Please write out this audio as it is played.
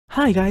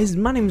Hi guys,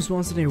 my name is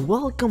Monster and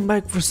welcome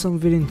back for some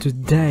video.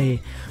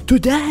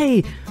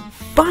 Today,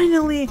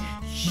 finally,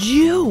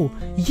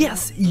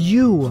 yes,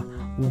 you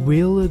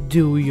will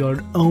do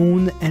your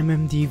own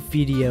MMD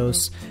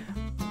videos.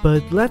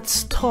 But let's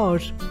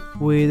start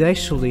with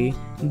actually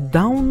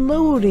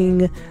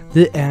downloading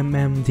the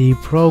MMD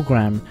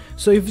program.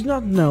 So if you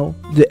don't know,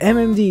 the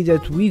MMD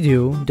that we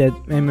do, that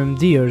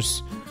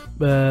MMDers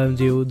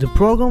do, the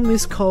program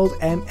is called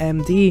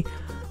MMD.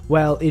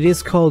 Well, it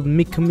is called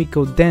Miku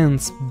Miku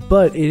Dance,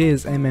 but it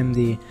is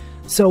MMD.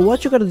 So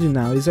what you gotta do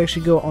now is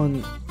actually go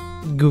on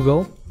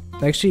Google.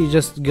 Actually,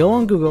 just go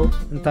on Google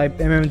and type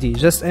MMD,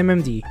 just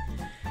MMD.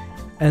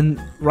 And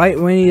right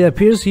when it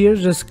appears here,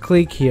 just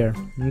click here.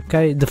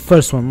 Okay, the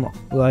first one,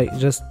 like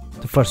just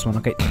the first one.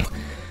 Okay.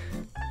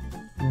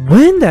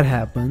 When that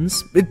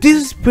happens,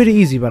 this is pretty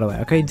easy, by the way.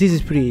 Okay, this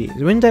is pretty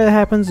easy. When that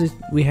happens,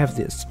 we have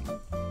this.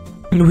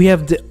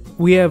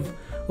 We have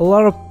a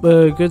lot of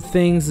good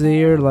things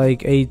there,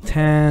 like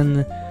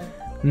 810,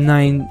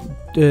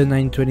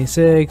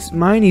 926.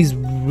 Mine is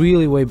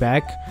really way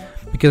back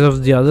because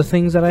of the other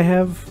things that I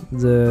have.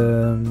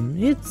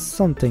 It's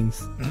some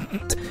things.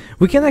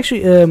 We can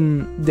actually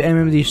the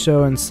MMD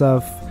show and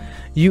stuff.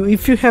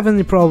 If you have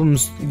any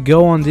problems,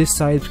 go on this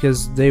site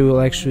because they will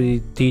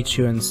actually teach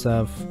you and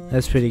stuff.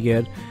 That's pretty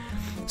good.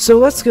 So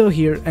let's go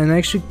here and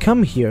actually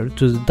come here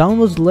to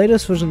download the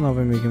latest version of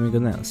Miku Miku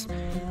Dance.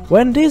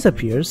 When this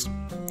appears,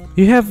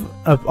 you have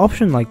an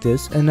option like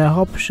this and an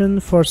option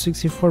for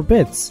 64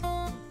 bits,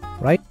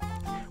 right?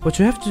 What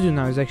you have to do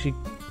now is actually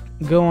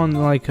go on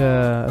like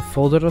a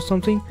folder or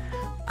something,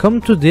 come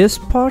to this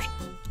part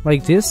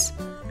like this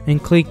and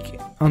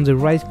click on the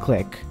right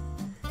click.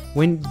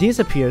 When this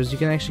appears, you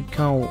can actually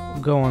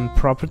go on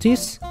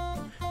properties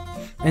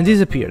and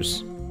this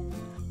appears.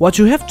 What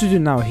you have to do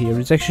now here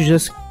is actually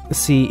just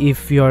see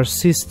if your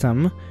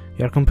system,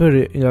 your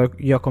computer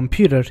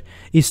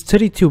is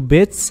 32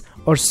 bits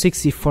or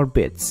 64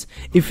 bits.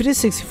 If it is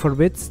 64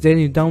 bits, then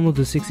you download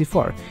the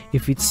 64.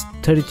 If it's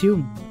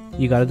 32,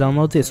 you gotta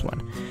download this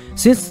one.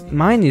 Since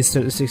mine is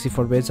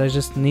 64 bits, I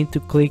just need to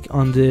click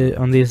on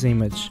this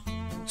image.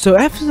 So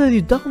after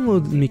you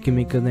download Miku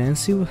Miku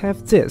Dance, you will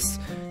have this.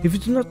 If you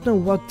do not know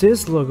what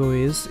this logo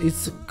is,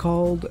 it's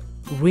called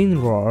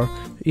WinRAR.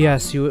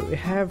 Yes, you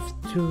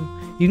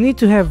need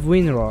to have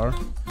WinRAR.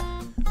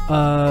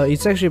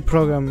 It's actually a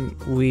program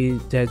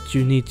that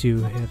you need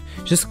to have.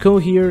 Just go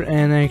here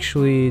and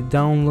actually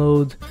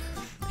download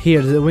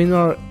here the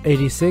WinRAR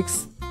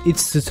 86.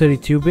 It's the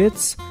 32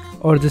 bits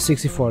or the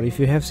 64. If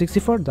you have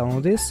 64,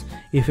 download this.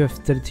 If you have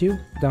 32,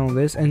 download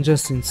this and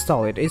just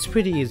install it. It's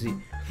pretty easy.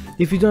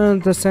 If you don't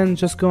understand,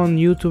 just go on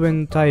YouTube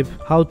and type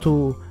how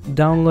to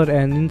download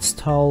and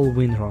install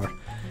WinRAR.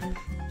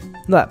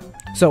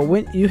 So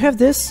when you have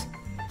this,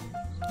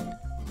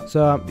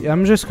 so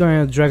I'm just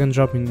going to drag and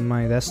drop in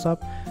my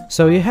desktop.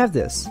 So you have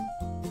this,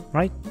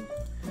 right?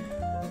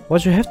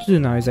 What you have to do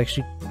now is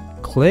actually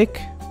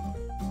click.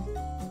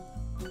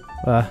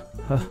 What?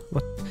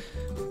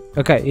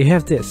 Okay, you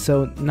have this.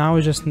 So now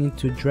you just need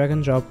to drag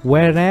and drop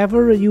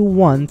wherever you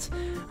want.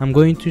 I'm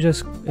going to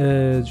just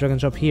drag and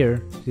drop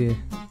here. Yeah.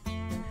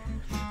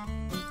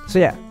 So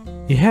yeah,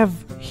 you have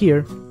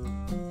here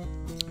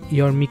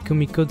your Miku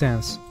Miku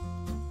Dance.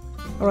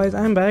 Alright,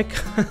 I'm back.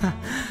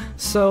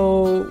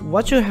 So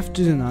what you have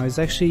to do now is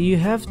actually you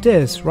have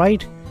this,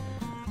 right?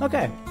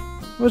 Okay,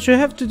 what you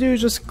have to do is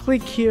just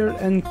click here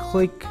and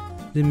click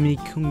the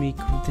Miku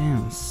Miku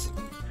Dance.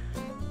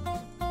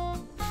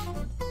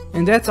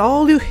 And that's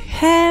all you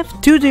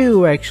have to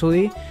do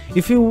actually.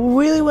 If you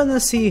really wanna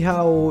see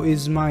how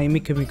is my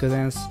Miku Miku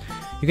Dance,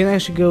 you can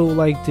actually go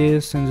like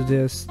this and do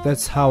this.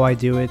 That's how I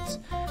do it.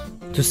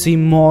 To see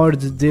more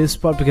this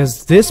part,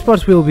 because this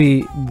part will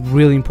be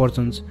really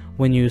important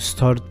when you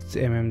start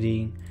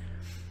MMDing.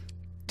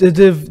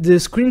 The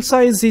screen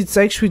size, it's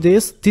actually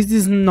this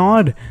is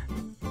not,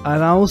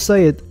 and I will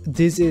say it,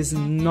 this is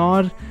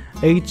not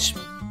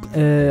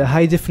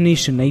high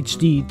definition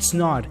HD, it's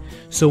not.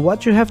 So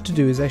what you have to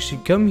do is actually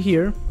come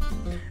here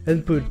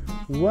and put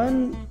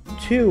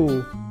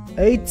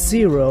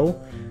 1280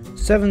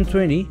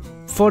 720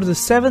 for the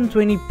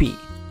 720p.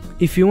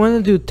 If you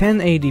want to do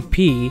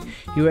 1080p,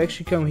 you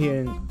actually come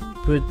here and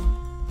put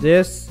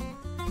this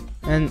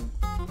and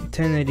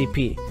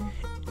 1080p.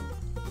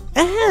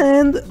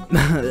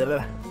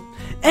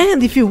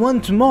 And if you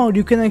want more,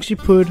 you can actually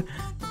put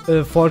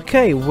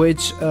 4K,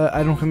 which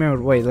I don't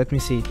remember. Wait, let me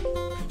see.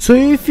 So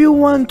if you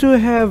want to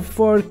have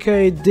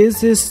 4K,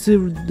 this is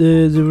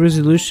the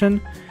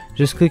resolution.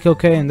 Just click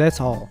OK, and that's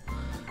all.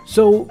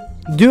 So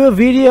do a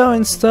video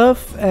and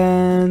stuff,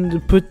 and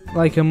put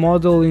like a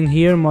model in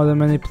here, model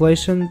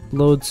manipulation.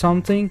 Load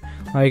something.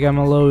 Like I'm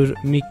gonna load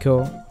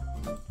Miko.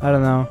 I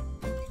don't know.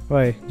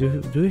 Wait,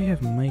 do we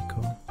have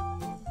Miko?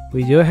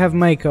 We do have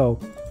Miko.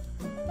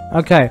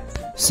 Okay,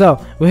 so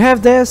we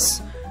have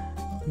this.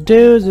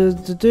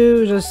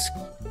 Just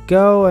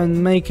go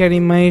and make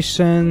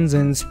animations,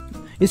 and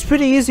it's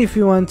pretty easy if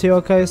you want to.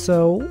 Okay,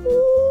 so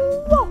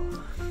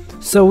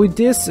with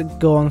this,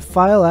 go on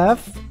File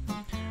F,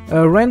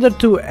 render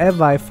to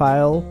AVI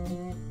file,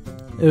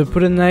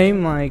 put a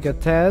name like a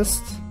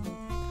test,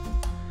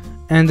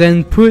 and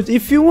then put,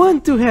 if you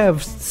want to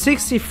have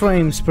 60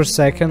 frames per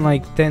second,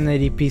 like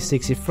 1080p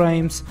 60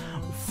 frames,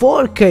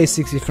 4K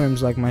 60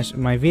 frames like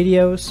my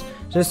videos,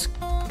 just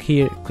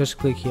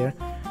click here.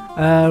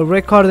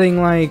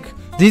 Recording, like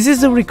this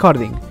is the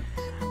recording.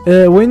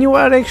 When you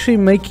are actually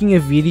making a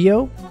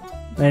video,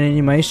 an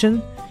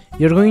animation,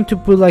 you're going to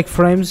put like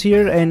frames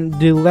here, and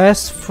the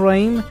last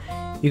frame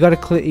you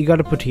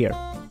gotta put here,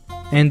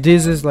 and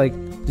this is like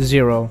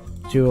 0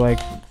 to like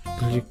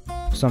click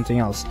something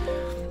else.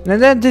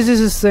 And then this is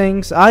the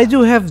things. I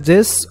do have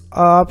this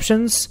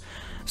options.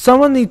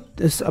 Someone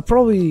needs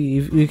probably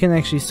you can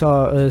actually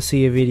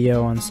see a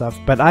video and stuff,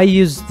 but I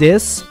use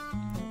this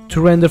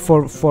to render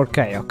for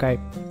 4K. Okay.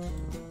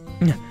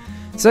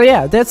 So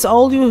yeah, that's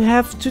all you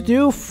have to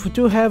do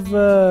to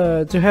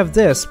have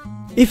this.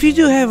 If you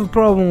do have a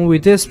problem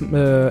with this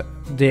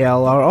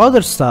DL or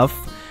other stuff,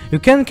 you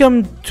can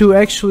come to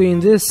actually in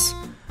this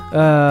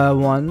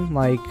one,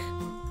 like,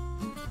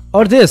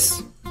 or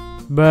this,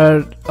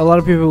 but a lot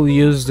of people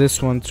use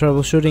this one,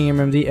 troubleshooting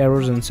MMD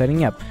errors and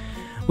setting up.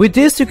 With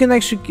this you can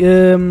actually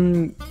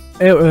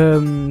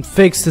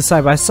fix the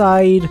side by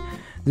side,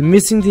 the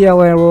missing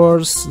DL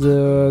errors,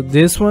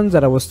 this one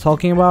that I was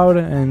talking about,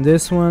 and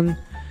this one,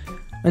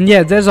 and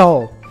yeah, that's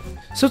all.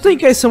 So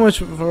thank you guys so much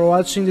for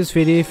watching this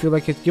video. If you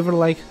like it, give it a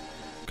like,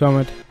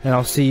 comment, and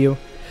I'll see you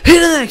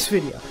in the next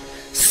video.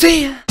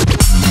 See ya!